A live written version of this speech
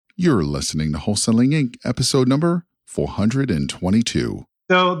You're listening to Wholesaling Inc., episode number 422.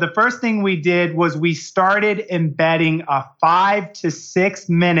 So the first thing we did was we started embedding a 5 to 6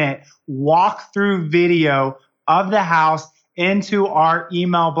 minute walkthrough video of the house into our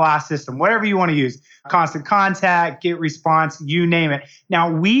email blast system, whatever you want to use, Constant Contact, Get Response, you name it.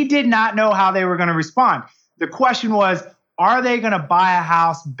 Now, we did not know how they were going to respond. The question was, are they going to buy a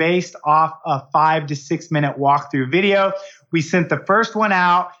house based off a 5 to 6 minute walkthrough video? We sent the first one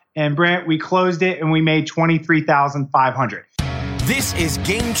out, and Brent, we closed it and we made $23,500. This is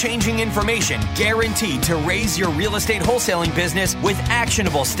game-changing information guaranteed to raise your real estate wholesaling business with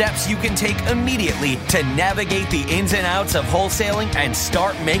actionable steps you can take immediately to navigate the ins and outs of wholesaling and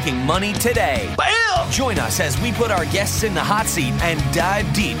start making money today. Bam! Join us as we put our guests in the hot seat and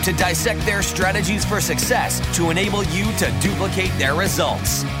dive deep to dissect their strategies for success to enable you to duplicate their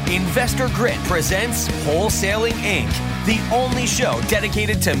results. Investor Grit presents Wholesaling Inc., the only show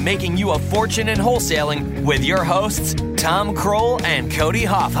dedicated to making you a fortune in wholesaling with your hosts, Tom Kroll and Cody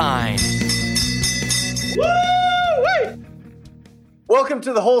Hoffheim. Woo-wee! Welcome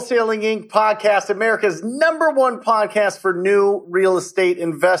to the Wholesaling Inc. podcast, America's #1 podcast for new real estate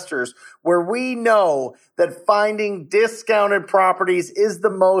investors, where we know that finding discounted properties is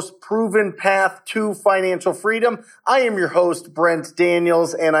the most proven path to financial freedom. I am your host, Brent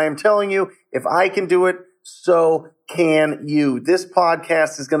Daniels, and I am telling you, if I can do it, so can you. This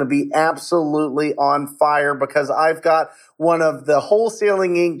podcast is going to be absolutely on fire because I've got one of the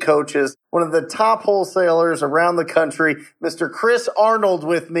Wholesaling Inc. coaches, one of the top wholesalers around the country, Mr. Chris Arnold,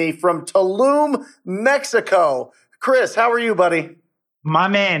 with me from Tulum, Mexico. Chris, how are you, buddy? My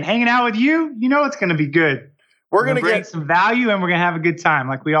man, hanging out with you, you know it's going to be good. We're going to bring some value and we're going to have a good time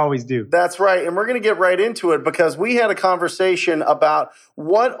like we always do. That's right. And we're going to get right into it because we had a conversation about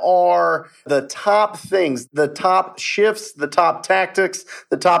what are the top things, the top shifts, the top tactics,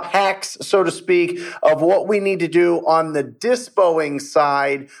 the top hacks, so to speak, of what we need to do on the dispoing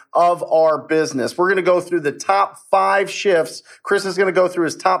side of our business. We're going to go through the top 5 shifts. Chris is going to go through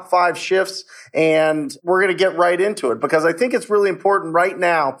his top 5 shifts and we're going to get right into it because I think it's really important right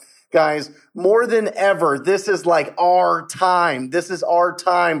now. Guys, more than ever, this is like our time. This is our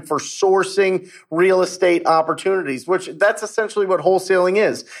time for sourcing real estate opportunities, which that's essentially what wholesaling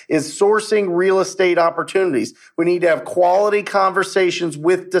is sourcing real estate opportunities. We need to have quality conversations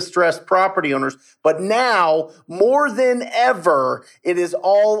with distressed property owners. But now, more than ever, it is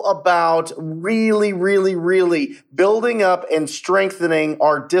all about really, really, really building up and strengthening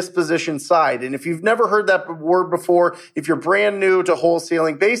our disposition side. And if you've never heard that word before, if you're brand new to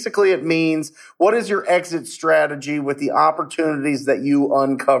wholesaling, basically it means what is your exit strategy with the opportunities that you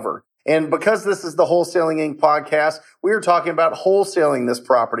uncover? And because this is the Wholesaling Inc. podcast, we are talking about wholesaling this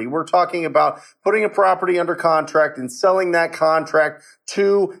property. We're talking about putting a property under contract and selling that contract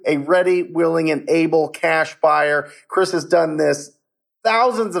to a ready, willing, and able cash buyer. Chris has done this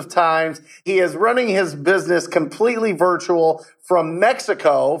thousands of times. He is running his business completely virtual from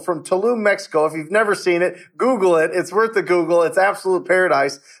Mexico, from Tulum, Mexico. If you've never seen it, Google it. It's worth the Google. It's absolute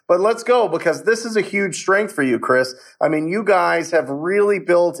paradise. But let's go because this is a huge strength for you, Chris. I mean, you guys have really you've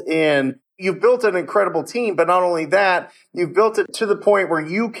built an incredible team, but not only that, you've built it to the point where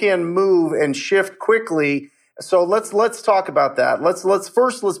you can move and shift quickly. So let's talk about that. Let's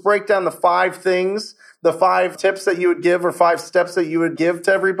break down the 5 things, the 5 tips that you would give or 5 steps that you would give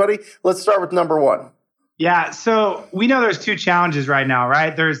to everybody. Let's start with number 1. Yeah, so we know there's 2 challenges right now,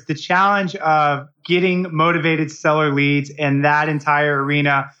 right? There's the challenge of getting motivated seller leads and that entire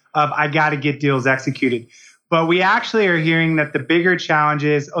arena of I got to get deals executed. But we actually are hearing that the bigger challenge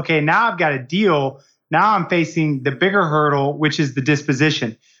is, okay, now I've got a deal. Now I'm facing the bigger hurdle, which is the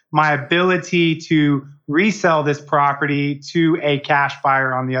disposition. My ability to resell this property to a cash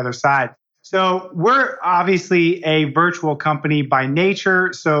buyer on the other side. So we're obviously a virtual company by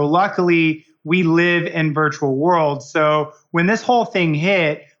nature. So luckily we live in virtual worlds. So when this whole thing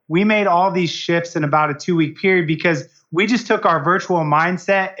hit, we made all these shifts in about a 2-week period because we just took our virtual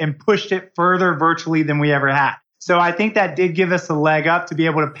mindset and pushed it further virtually than we ever had. So I think that did give us a leg up to be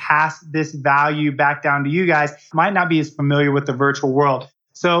able to pass this value back down to you guys. Might not be as familiar with the virtual world.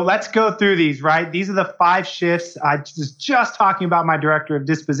 So let's go through these, right? These are the 5 shifts. I was just talking about my director of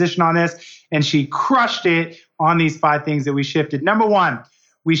disposition on this, and she crushed it on these 5 things that we shifted. Number 1,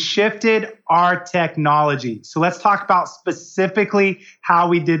 we shifted our technology. So let's talk about specifically how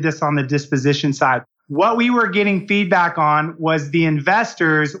we did this on the disposition side. What we were getting feedback on was the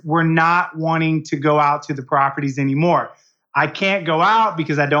investors were not wanting to go out to the properties anymore. I can't go out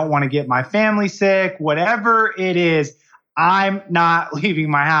because I don't want to get my family sick, whatever it is. I'm not leaving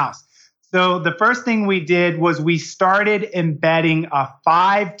my house. So the first thing we did was we started embedding a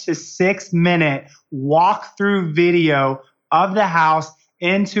 5 to 6 minute walkthrough video of the house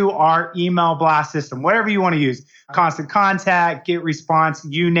into our email blast system, whatever you want to use, Constant Contact, Get Response,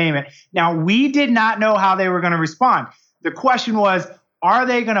 you name it. Now, we did not know how they were going to respond. The question was, are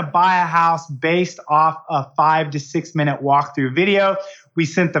they going to buy a house based off a 5 to 6 minute walkthrough video? We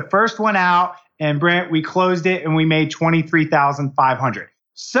sent the first one out, and Brent, we closed it and we made $23,500.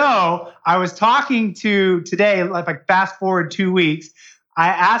 So I was talking to today, like fast forward 2 weeks, I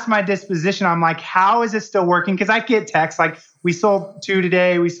asked my disposition, I'm like, how is it still working? Because I get texts like, we sold 2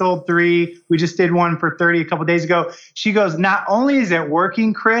 today, we sold 3, we just did one for 30 a couple days ago. She goes, not only is it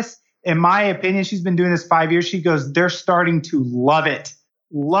working, Chris, in my opinion, she's been doing this 5 years. She goes, they're starting to love it.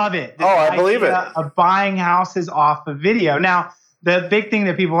 Love it. Oh, I believe it. Of buying houses off of video. Now, the big thing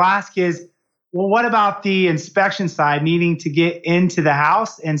that people ask is, well, what about the inspection side, needing to get into the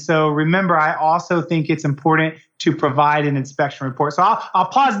house? And so remember, I also think it's important to provide an inspection report. So I'll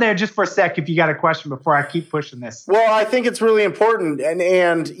pause there just for a sec if you got a question before I keep pushing this. Well, I think it's really important.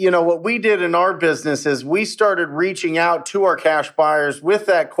 And you know, what we did in our business is we started reaching out to our cash buyers with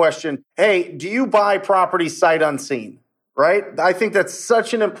that question. Hey, do you buy property sight unseen? Right? I think that's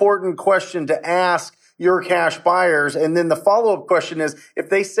such an important question to ask your cash buyers. And then the follow-up question is, if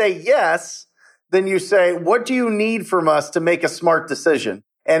they say yes, then you say, what do you need from us to make a smart decision?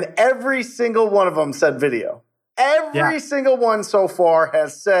 And every single one of them said video. Every single one so far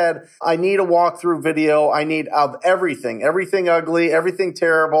has said, I need a walkthrough video. I need of everything ugly, everything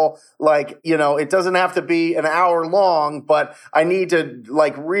terrible. Like, you know, it doesn't have to be an hour long, but I need to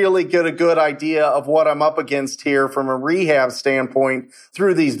like really get a good idea of what I'm up against here from a rehab standpoint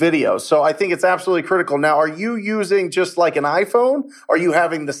through these videos. So I think it's absolutely critical. Now, are you using just like an iPhone? Are you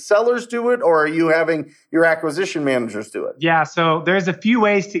having the sellers do it, or are you having your acquisition managers do it? Yeah. So there's a few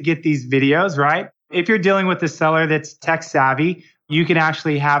ways to get these videos, right? If you're dealing with a seller that's tech savvy, you can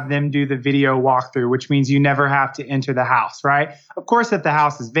actually have them do the video walkthrough, which means you never have to enter the house, right? Of course, if the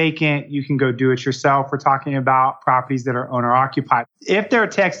house is vacant, you can go do it yourself. We're talking about properties that are owner occupied. If they're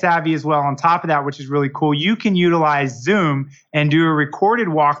tech savvy as well, on top of that, which is really cool, you can utilize Zoom and do a recorded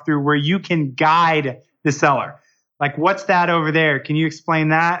walkthrough where you can guide the seller. Like, what's that over there? Can you explain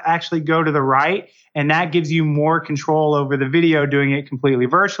that? Actually go to the right. And that gives you more control over the video, doing it completely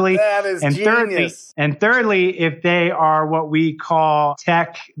virtually. That is genius. Thirdly, if they are what we call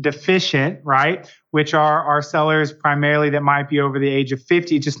tech deficient, right, which are our sellers primarily that might be over the age of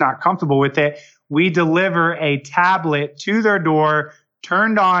 50, just not comfortable with it, we deliver a tablet to their door,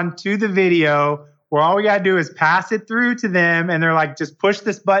 turned on to the video, where all we got to do is pass it through to them. And they're like, just push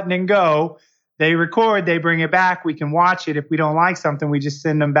this button and go. They record, they bring it back. We can watch it. If we don't like something, we just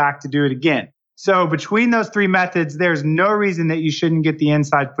send them back to do it again. So between those 3 methods, there's no reason that you shouldn't get the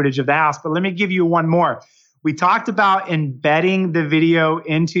inside footage of the house. But let me give you one more. We talked about embedding the video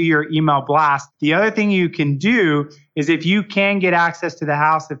into your email blast. The other thing you can do is, if you can get access to the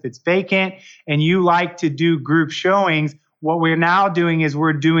house, if it's vacant and you like to do group showings, what we're now doing is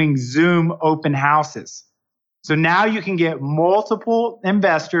we're doing Zoom open houses. So now you can get multiple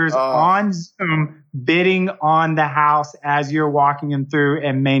investors on Zoom bidding on the house as you're walking them through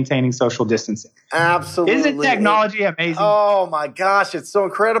and maintaining social distancing. Absolutely. Isn't technology amazing? Oh my gosh, it's so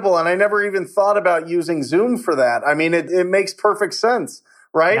incredible. And I never even thought about using Zoom for that. I mean, it makes perfect sense,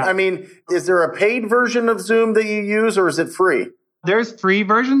 right? Yeah. I mean, is there a paid version of Zoom that you use, or is it free? There's free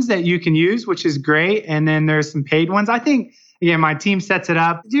versions that you can use, which is great. And then there's some paid ones. I think, yeah, my team sets it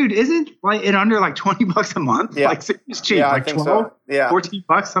up. Dude, isn't it under like $20 a month? Yeah. Like, it's cheap. Yeah, like I think 12, so. Yeah.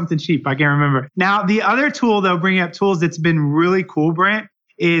 $14, something cheap. I can't remember. Now, the other tool, though, bringing up tools that's been really cool, Brent,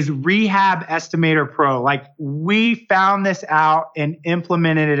 is Rehab Estimator Pro. Like, we found this out and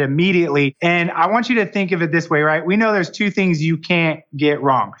implemented it immediately. And I want you to think of it this way, right? We know there's 2 things you can't get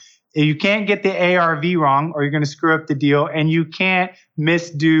wrong. You can't get the ARV wrong, or you're going to screw up the deal. And you can't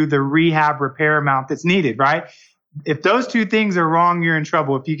misdo the rehab repair amount that's needed, right? If those 2 things are wrong, you're in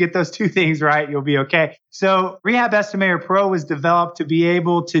trouble. If you get those 2 things right, you'll be okay. So Rehab Estimator Pro was developed to be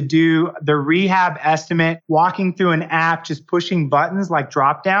able to do the rehab estimate, walking through an app, just pushing buttons like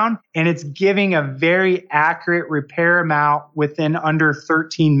drop down, and it's giving a very accurate repair amount within under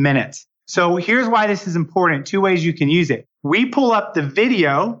 13 minutes. So here's why this is important. 2 ways you can use it. We pull up the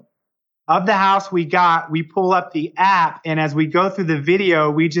video of the house we got, we pull up the app, and as we go through the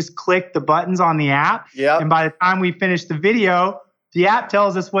video, we just click the buttons on the app. Yep. And by the time we finish the video, the app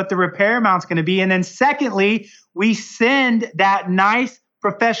tells us what the repair amount's going to be. And then secondly, we send that nice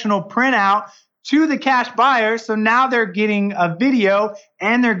professional printout to the cash buyer. So now they're getting a video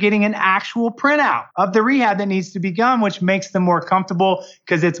and they're getting an actual printout of the rehab that needs to be done, which makes them more comfortable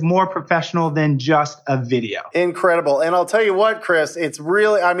because it's more professional than just a video. Incredible. And I'll tell you what, Chris, it's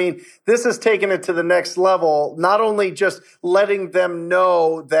really, I mean, this has taken it to the next level, not only just letting them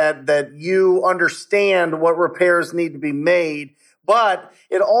know that you understand what repairs need to be made, but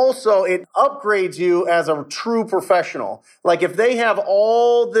it upgrades you as a true professional. Like if they have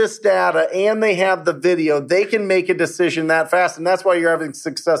all this data and they have the video, they can make a decision that fast. And that's why you're having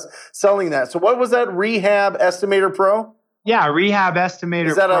success selling that. So what was that? Rehab Estimator Pro? Yeah, Rehab Estimator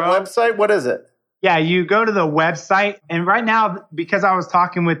Pro. Is that a website? What is it? Yeah, you go to the website. And right now, because I was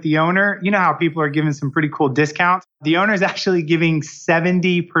talking with the owner, you know how people are giving some pretty cool discounts. The owner is actually giving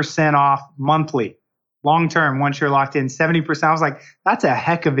 70% off monthly. Long term, once you're locked in, 70%. I was like, that's a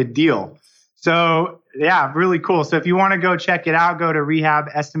heck of a deal. So yeah, really cool. So if you want to go check it out, go to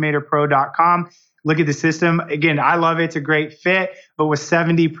rehabestimatorpro.com. Look at the system. Again, I love it. It's a great fit, but with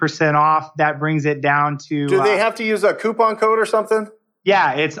 70% off, that brings it down to... Do they have to use a coupon code or something?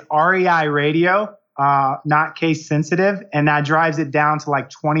 Yeah, it's REI Radio, not case sensitive. And that drives it down to like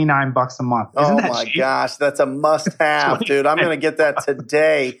 $29 a month. Isn't that my cheap? Gosh, that's a must have, dude. I'm going to get that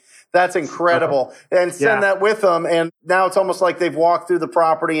today. That's incredible. And send that with them. And now it's almost like they've walked through the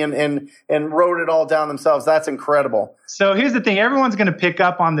property and wrote it all down themselves. That's incredible. So here's the thing. Everyone's going to pick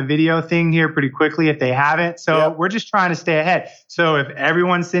up on the video thing here pretty quickly if they haven't. So we're just trying to stay ahead. So if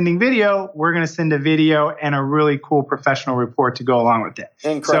everyone's sending video, we're going to send a video and a really cool professional report to go along with it.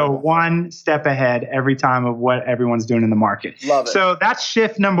 Incredible. So one step ahead every time of what everyone's doing in the market. Love it. So that's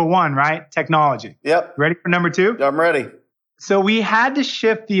shift number one, right? Technology. Yep. Ready for number two? I'm ready. So we had to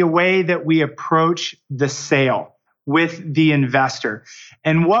shift the way that we approach the sale with the investor.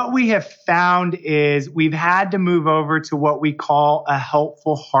 And what we have found is we've had to move over to what we call a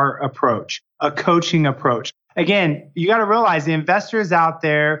helpful heart approach, a coaching approach. Again, you got to realize the investors out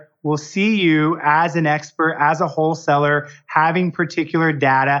there will see you as an expert, as a wholesaler, having particular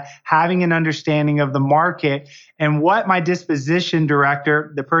data, having an understanding of the market. And what my disposition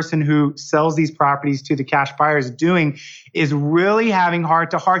director, the person who sells these properties to the cash buyers, is doing is really having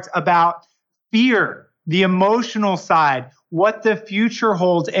heart-to-hearts about fear, the emotional side, what the future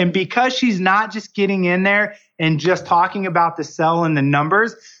holds. And because she's not just getting in there and just talking about the sell and the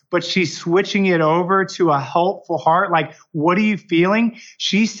numbers, but she's switching it over to a helpful heart. Like, what are you feeling?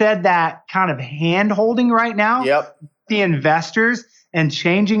 She said that kind of hand holding right now, the investors, and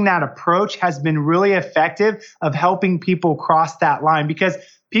changing that approach has been really effective of helping people cross that line, because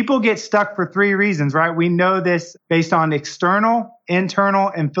people get stuck for three reasons, right? We know this based on external,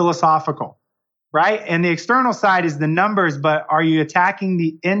 internal, and philosophical. Right? And the external side is the numbers, but are you attacking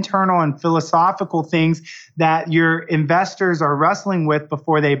the internal and philosophical things that your investors are wrestling with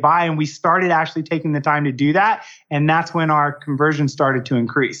before they buy? And we started actually taking the time to do that. And that's when our conversion started to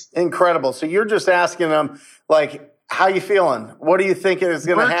increase. Incredible. So you're just asking them, like, how you feeling? What do you think is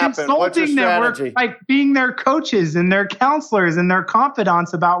going to happen? What's your strategy? We're like being their coaches and their counselors and their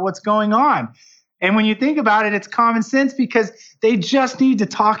confidants about what's going on. And when you think about it, it's common sense because they just need to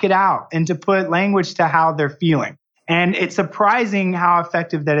talk it out and to put language to how they're feeling. And it's surprising how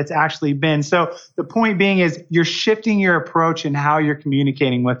effective that it's actually been. So the point being is you're shifting your approach and how you're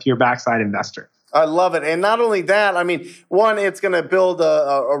communicating with your backside investor. I love it. And not only that, I mean, one, it's going to build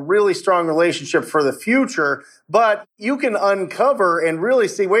a really strong relationship for the future, but you can uncover and really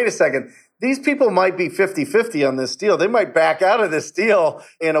see, wait a second, these people might be 50-50 on this deal. They might back out of this deal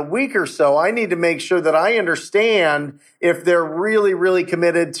in a week or so. I need to make sure that I understand if they're really, really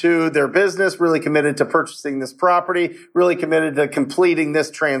committed to their business, really committed to purchasing this property, really committed to completing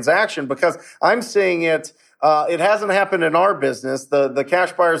this transaction, because I'm seeing it. It hasn't happened in our business. The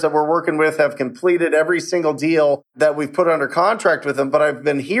cash buyers that we're working with have completed every single deal that we've put under contract with them. But I've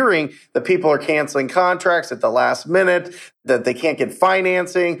been hearing that people are canceling contracts at the last minute, that they can't get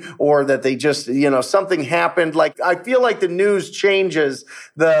financing, or that they just, something happened. Like, I feel like the news changes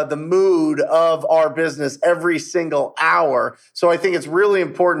the mood of our business every single hour. So I think it's really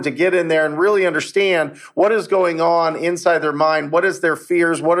important to get in there and really understand what is going on inside their mind. What is their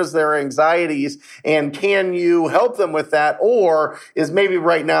fears? What is their anxieties? And can you help them with that? Or is maybe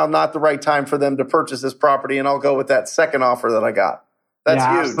right now not the right time for them to purchase this property? And I'll go with that second offer that I got. That's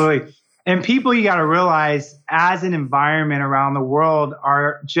huge. Absolutely. And people, you got to realize, as an environment around the world,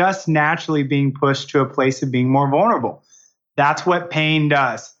 are just naturally being pushed to a place of being more vulnerable. That's what pain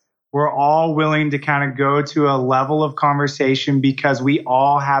does. We're all willing to kind of go to a level of conversation because we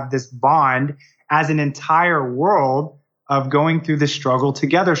all have this bond as an entire world of going through the struggle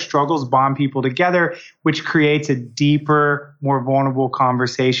together. Struggles bond people together, which creates a deeper, more vulnerable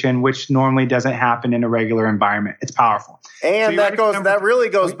conversation, which normally doesn't happen in a regular environment. It's powerful. And that really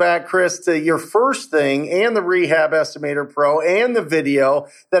goes back, Chris, to your first thing and the Rehab Estimator Pro and the video,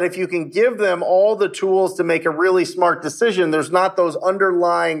 that if you can give them all the tools to make a really smart decision, there's not those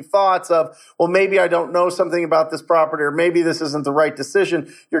underlying thoughts of, well, maybe I don't know something about this property, or maybe this isn't the right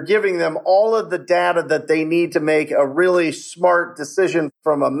decision. You're giving them all of the data that they need to make a really smart decision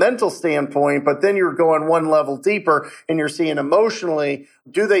from a mental standpoint, but then you're going one level deeper and you're seeing emotionally,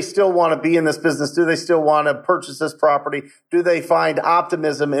 do they still want to be in this business? Do they still want to purchase this property? Do they find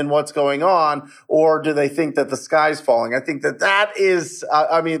optimism in what's going on? Or do they think that the sky's falling? I think that is,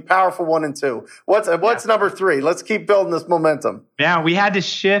 powerful 1 and 2. What's number 3? Let's keep building this momentum. Yeah, we had to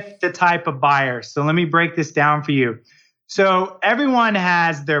shift the type of buyer. So let me break this down for you. So everyone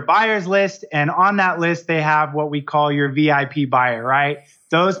has their buyers list, and on that list, they have what we call your VIP buyer, right?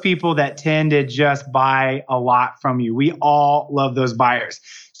 Those people that tend to just buy a lot from you. We all love those buyers.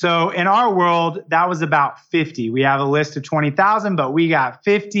 So in our world, that was about 50. We have a list of 20,000, but we got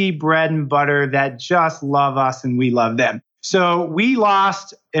 50 bread and butter that just love us and we love them. So we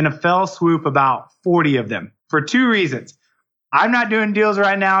lost in a fell swoop about 40 of them for 2 reasons. I'm not doing deals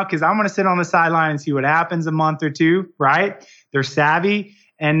right now because I'm going to sit on the sideline and see what happens a month or 2, right? They're savvy.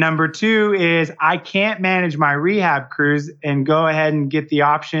 And number 2 is I can't manage my rehab crews and go ahead and get the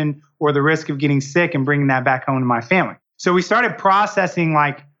option or the risk of getting sick and bringing that back home to my family. So we started processing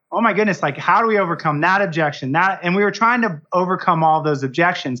like, oh my goodness, like how do we overcome that objection? And we were trying to overcome all those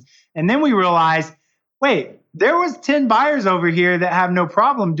objections. And then we realized, wait, there was 10 buyers over here that have no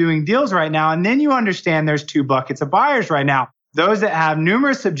problem doing deals right now. And then you understand there's 2 buckets of buyers right now. Those that have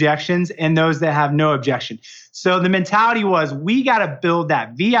numerous objections and those that have no objection. So the mentality was we got to build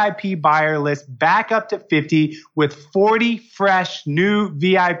that VIP buyer list back up to 50 with 40 fresh new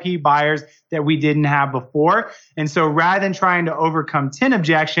VIP buyers that we didn't have before. And so rather than trying to overcome 10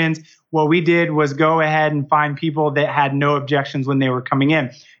 objections, what we did was go ahead and find people that had no objections when they were coming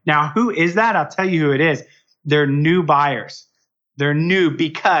in. Now, who is that? I'll tell you who it is. They're new buyers. They're new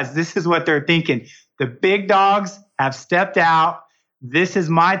because this is what they're thinking. The big dogs have stepped out. This is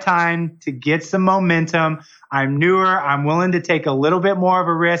my time to get some momentum. I'm newer. I'm willing to take a little bit more of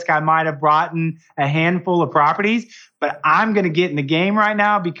a risk. I might have brought in a handful of properties, but I'm going to get in the game right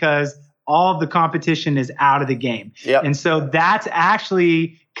now because all of the competition is out of the game. Yep. And so that's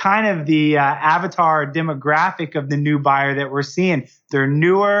actually kind of the avatar demographic of the new buyer that we're seeing. They're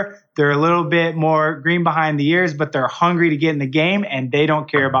newer. They're a little bit more green behind the ears, but they're hungry to get in the game and they don't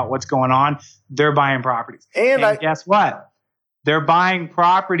care about what's going on. They're buying properties. And guess what? They're buying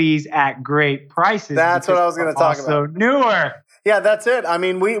properties at great prices. That's what I was going to talk about. So newer. Yeah, that's it. I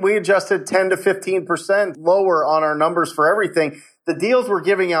mean, we adjusted 10 to 15% lower on our numbers for everything. The deals we're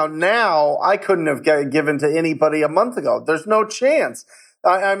giving out now, I couldn't have given to anybody a month ago. There's no chance.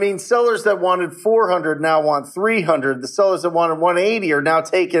 I mean, sellers that wanted 400 now want 300. The sellers that wanted 180 are now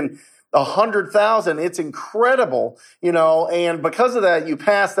taking 100,000. It's incredible, and because of that, you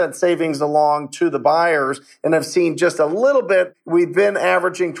pass that savings along to the buyers and have seen just a little bit. We've been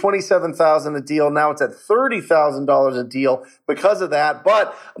averaging 27,000 a deal. Now it's at $30,000 a deal because of that.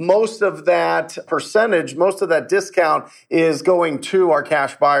 But most of that percentage, most of that discount is going to our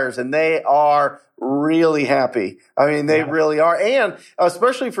cash buyers, and they are really happy. I mean, they really are. And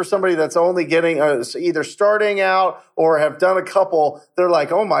especially for somebody that's only getting either starting out or have done a couple, they're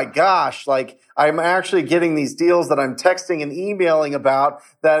like, oh my gosh, like I'm actually getting these deals that I'm texting and emailing about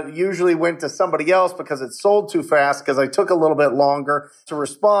that usually went to somebody else because it sold too fast because I took a little bit longer to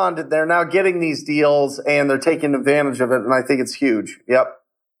respond. They're now getting these deals and they're taking advantage of it. And I think it's huge. Yep.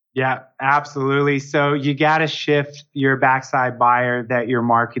 Yeah, absolutely. So you got to shift your backside buyer that you're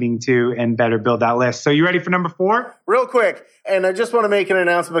marketing to and better build that list. So you ready for number 4? Real quick. And I just want to make an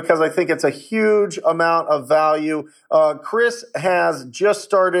announcement because I think it's a huge amount of value. Chris has just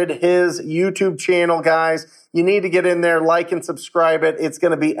started his YouTube channel, guys. You need to get in there, like and subscribe it. It's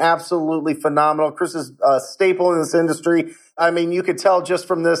going to be absolutely phenomenal. Chris is a staple in this industry. I mean, you could tell just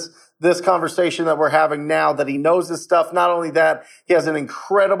from this conversation that we're having now that he knows this stuff. Not only that, he has an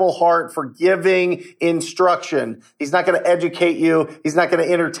incredible heart for giving instruction. He's not going to educate you. He's not going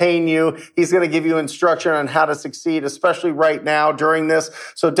to entertain you. He's going to give you instruction on how to succeed, especially right now during this.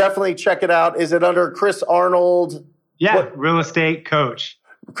 So definitely check it out. Is it under Chris Arnold? Yeah, Real Estate Coach.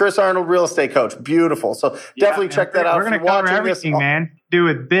 Chris Arnold, Real Estate Coach. Beautiful. So definitely check that out. We're going to cover everything, man. Do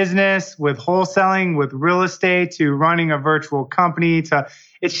with business, with wholesaling, with real estate, to running a virtual company.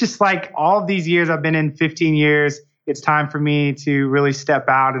 It's just like all of these years I've been in, 15 years. It's time for me to really step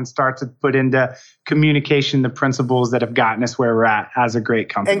out and start to put into communication, the principles that have gotten us where we're at as a great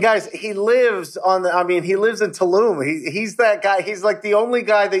company. And guys, he lives he lives in Tulum. He's that guy. He's like the only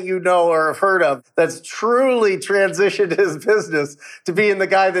guy that you know or have heard of that's truly transitioned his business to being the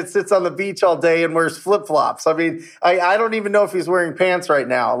guy that sits on the beach all day and wears flip-flops. I mean, I don't even know if he's wearing pants right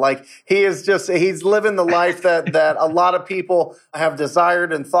now. Like he's living the life that a lot of people have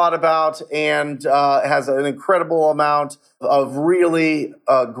desired and thought about, and has an incredible amount of really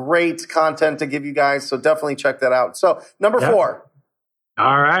great content to give you guys. So definitely check that out. So number 4.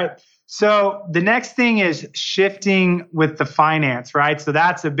 All right. So the next thing is shifting with the finance, right? So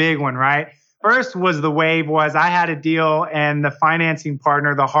that's a big one, right? First was the wave was I had a deal and the financing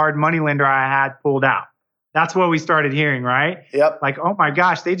partner, the hard money lender I had, pulled out. That's what we started hearing, right? Yep. Like, oh my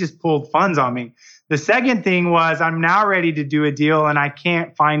gosh, they just pulled funds on me. The second thing was I'm now ready to do a deal and I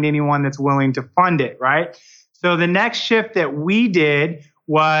can't find anyone that's willing to fund it, right? So the next shift that we did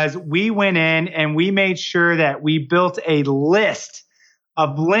was we went in and we made sure that we built a list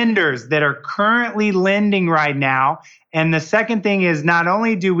of lenders that are currently lending right now. And the second thing is not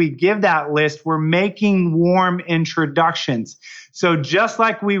only do we give that list, we're making warm introductions. So just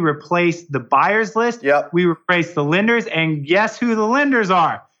like we replaced the buyers list, we replaced the lenders. And guess who the lenders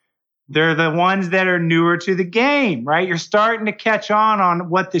are? They're the ones that are newer to the game, right? You're starting to catch on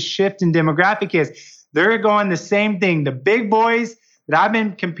what the shift in demographic is. They're going the same thing. The big boys that I've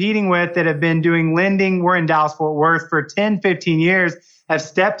been competing with that have been doing lending, we're in Dallas-Fort Worth for 10, 15 years, have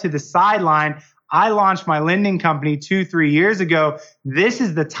stepped to the sideline. I launched my lending company 2-3 years ago. This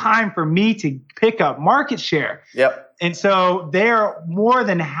is the time for me to pick up market share. Yep. And so they're more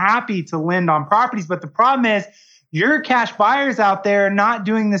than happy to lend on properties. But the problem is your cash buyers out there are not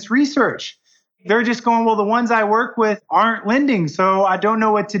doing this research. They're just going, well, the ones I work with aren't lending, so I don't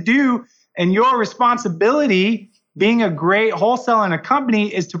know what to do. And your responsibility, being a great wholesaler in a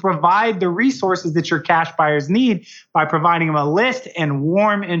company, is to provide the resources that your cash buyers need by providing them a list and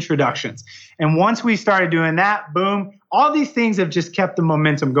warm introductions. And once we started doing that, boom, all these things have just kept the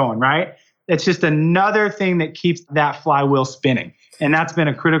momentum going, right? It's just another thing that keeps that flywheel spinning. And that's been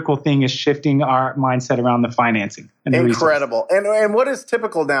a critical thing, is shifting our mindset around the financing. And incredible. And what is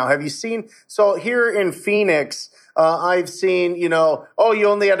typical now? Have you seen, so here in Phoenix, I've seen, you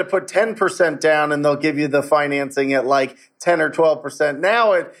only had to put 10% down and they'll give you the financing at like 10 or 12%.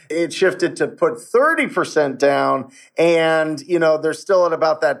 Now it shifted to put 30% down and, they're still at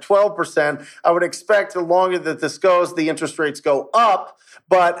about that 12%. I would expect the longer that this goes, the interest rates go up.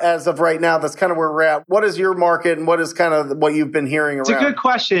 But as of right now, that's kind of where we're at. What is your market and what is kind of what you've been hearing around? It's a good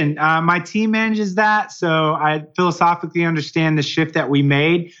question. My team manages that. So I philosophically understand the shift that we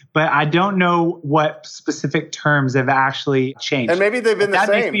made, but I don't know what specific terms have actually changed. And maybe they've been the same.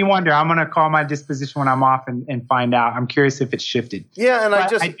 That makes me wonder. I'm going to call my disposition when I'm off and find out. I'm curious if it's shifted. Yeah, and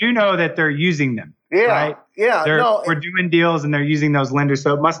I do know that they're using them. Yeah, right? yeah. We're doing deals and they're using those lenders,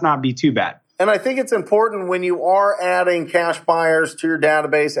 so it must not be too bad. And I think it's important when you are adding cash buyers to your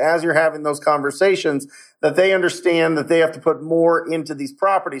database, as you're having those conversations, that they understand that they have to put more into these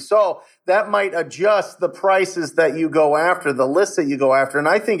properties. So that might adjust the prices that you go after, the lists that you go after. And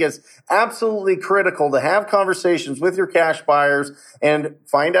I think it's absolutely critical to have conversations with your cash buyers and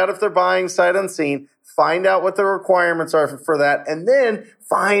find out if they're buying sight unseen, find out what the requirements are for that, and then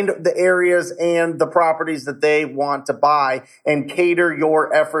find the areas and the properties that they want to buy and cater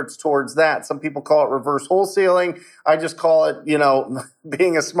your efforts towards that. Some people call it reverse wholesaling. I just call it,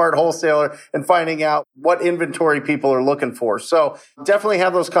 being a smart wholesaler and finding out what inventory people are looking for. So definitely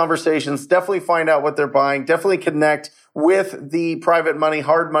have those conversations. Definitely find out what they're buying. Definitely connect with the private money,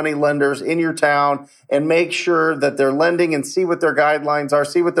 hard money lenders in your town and make sure that they're lending and see what their guidelines are,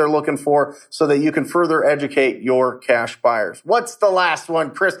 see what they're looking for so that you can further educate your cash buyers. What's the last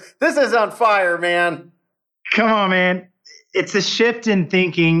one, Chris? This is on fire, man. Come on, man. It's a shift in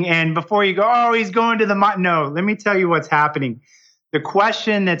thinking. And before you go, oh, he's going to the no, let me tell you what's happening. The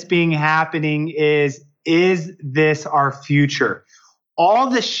question that's happening is this our future? All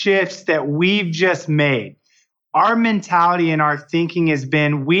the shifts that we've just made, our mentality and our thinking has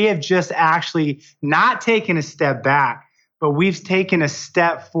been, we have just actually not taken a step back, but we've taken a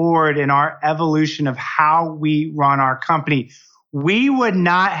step forward in our evolution of how we run our company. We would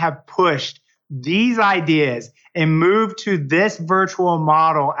not have pushed these ideas and moved to this virtual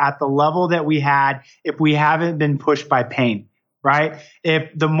model at the level that we had if we haven't been pushed by pain, right? If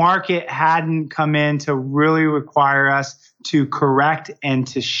the market hadn't come in to really require us to correct and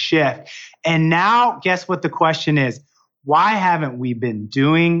to shift. And now, guess what the question is? Why haven't we been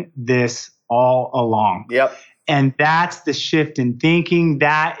doing this all along? Yep. And that's the shift in thinking.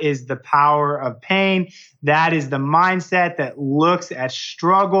 That is the power of pain. That is the mindset that looks at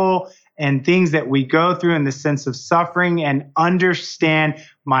struggle and things that we go through in the sense of suffering and understand,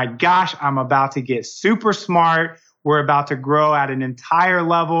 my gosh, I'm about to get super smart. We're about to grow at an entire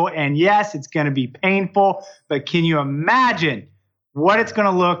level. And yes, it's going to be painful, but can you imagine what it's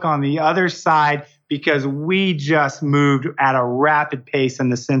going to look on the other side? Because we just moved at a rapid pace in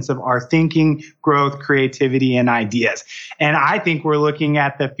the sense of our thinking, growth, creativity, and ideas. And I think we're looking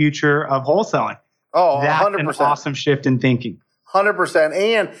at the future of wholesaling. Oh, That's 100%. An awesome shift in thinking. 100%.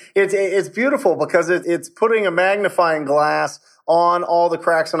 And it's beautiful because it's putting a magnifying glass on all the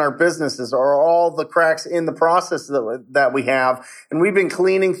cracks in our businesses or all the cracks in the process that we have. And we've been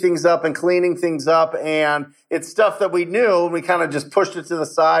cleaning things up. And it's stuff that we knew, and we kind of just pushed it to the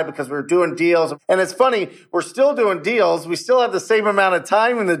side because we were doing deals. And it's funny, we're still doing deals. We still have the same amount of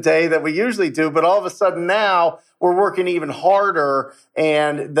time in the day that we usually do, but all of a sudden now we're working even harder,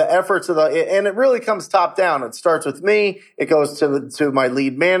 and the efforts and it really comes top down. It starts with me. It goes to my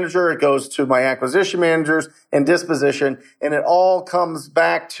lead manager. It goes to my acquisition managers and disposition. And it all comes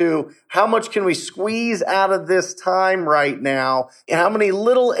back to how much can we squeeze out of this time right now? How many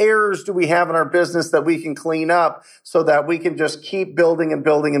little errors do we have in our business that we can clean up so that we can just keep building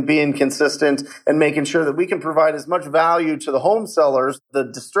and being consistent and making sure that we can provide as much value to the home sellers, the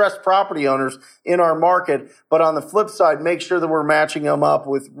distressed property owners in our market. But on the flip side, make sure that we're matching them up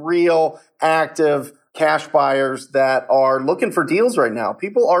with real, active cash buyers that are looking for deals right now.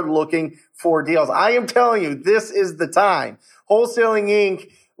 People are looking for deals. I am telling you, this is the time. Wholesaling Inc.,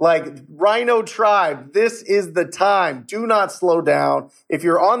 like Rhino Tribe, this is the time. Do not slow down. If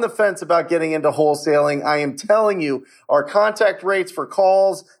you're on the fence about getting into wholesaling, I am telling you, our contact rates for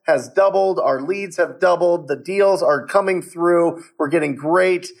calls has doubled. Our leads have doubled. The deals are coming through. We're getting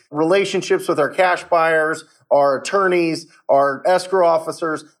great relationships with our cash buyers, our attorneys, our escrow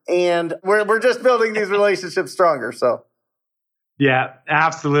officers, and we're just building these relationships stronger. So. Yeah,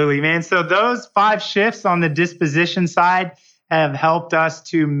 absolutely, man. So those 5 shifts on the disposition side have helped us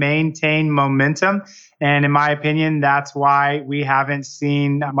to maintain momentum. And in my opinion, that's why we haven't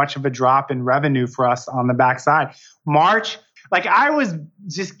seen much of a drop in revenue for us on the backside. March, like I was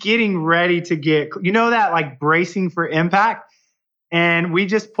just getting ready to get, that like bracing for impact. And we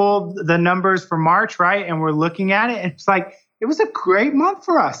just pulled the numbers for March, right? And we're looking at it. And it's like, it was a great month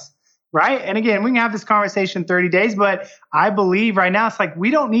for us, right? And again, we can have this conversation in 30 days, but I believe right now it's like,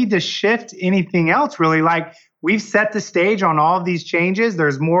 we don't need to shift anything else really. Like, we've set the stage on all of these changes.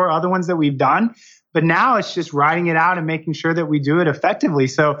 There's more other ones that we've done, but now it's just writing it out and making sure that we do it effectively.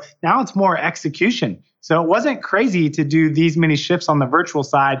 So now it's more execution. So it wasn't crazy to do these many shifts on the virtual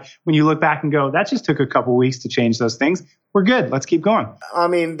side when you look back and go, that just took a couple weeks to change those things. We're good. Let's keep going. I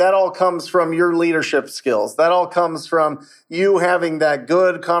mean, that all comes from your leadership skills. That all comes from you having that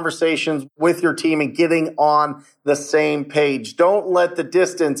good conversations with your team and getting on the same page. Don't let the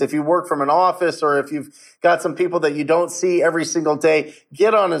distance, if you work from an office or if you've got some people that you don't see every single day,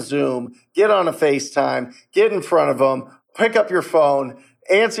 get on a Zoom, get on a FaceTime, get in front of them, pick up your phone,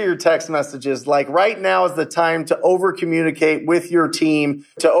 answer your text messages. Like right now is the time to over communicate with your team,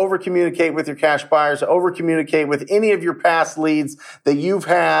 to over communicate with your cash buyers, to over communicate with any of your past leads that you've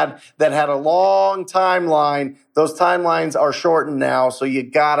had that had a long timeline. Those timelines are shortened now, so you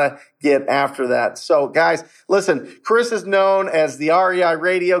gotta get after that. So guys, listen, Chris is known as the REI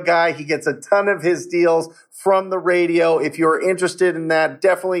radio guy. He gets a ton of his deals from the radio. If you're interested in that,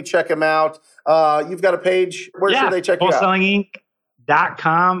 definitely check him out. You've got a page. Where should they check you out?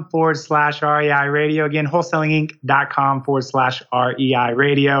 wholesalinginc.com/REI radio. Again, wholesalinginc.com/REI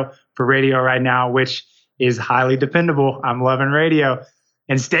radio for radio right now, which is highly dependable. I'm loving radio.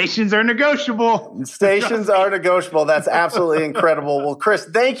 And stations are negotiable. Stations are negotiable. That's absolutely incredible. Well, Chris,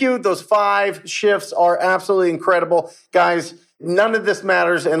 thank you. Those 5 shifts are absolutely incredible. Guys, none of this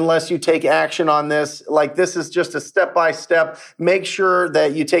matters unless you take action on this. Like, this is just a step-by-step. Make sure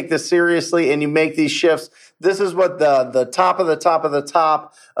that you take this seriously and you make these shifts. This is what the top of the top of the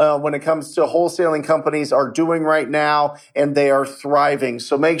top when it comes to wholesaling companies are doing right now, and they are thriving.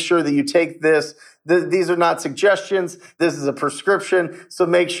 So make sure that you take this. These are not suggestions. This is a prescription. So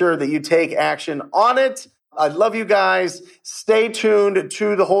make sure that you take action on it. I love you guys. Stay tuned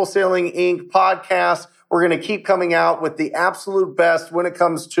to the Wholesaling Inc. podcast. We're going to keep coming out with the absolute best when it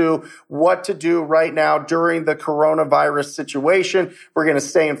comes to what to do right now during the coronavirus situation. We're going to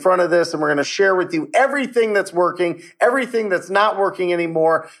stay in front of this, and we're going to share with you everything that's working, everything that's not working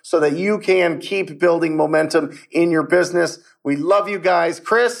anymore, so that you can keep building momentum in your business. We love you guys.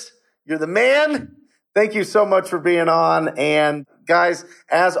 Chris, you're the man. Thank you so much for being on. And guys,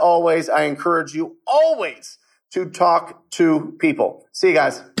 as always, I encourage you always to talk to people. See you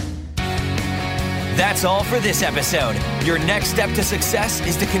guys. That's all for this episode. Your next step to success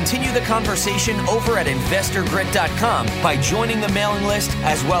is to continue the conversation over at InvestorGrit.com by joining the mailing list,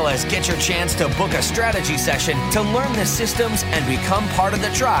 as well as get your chance to book a strategy session to learn the systems and become part of the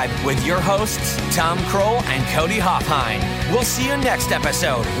tribe with your hosts, Tom Kroll and Cody Hofhine. We'll see you next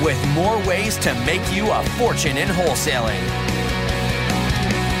episode with more ways to make you a fortune in wholesaling.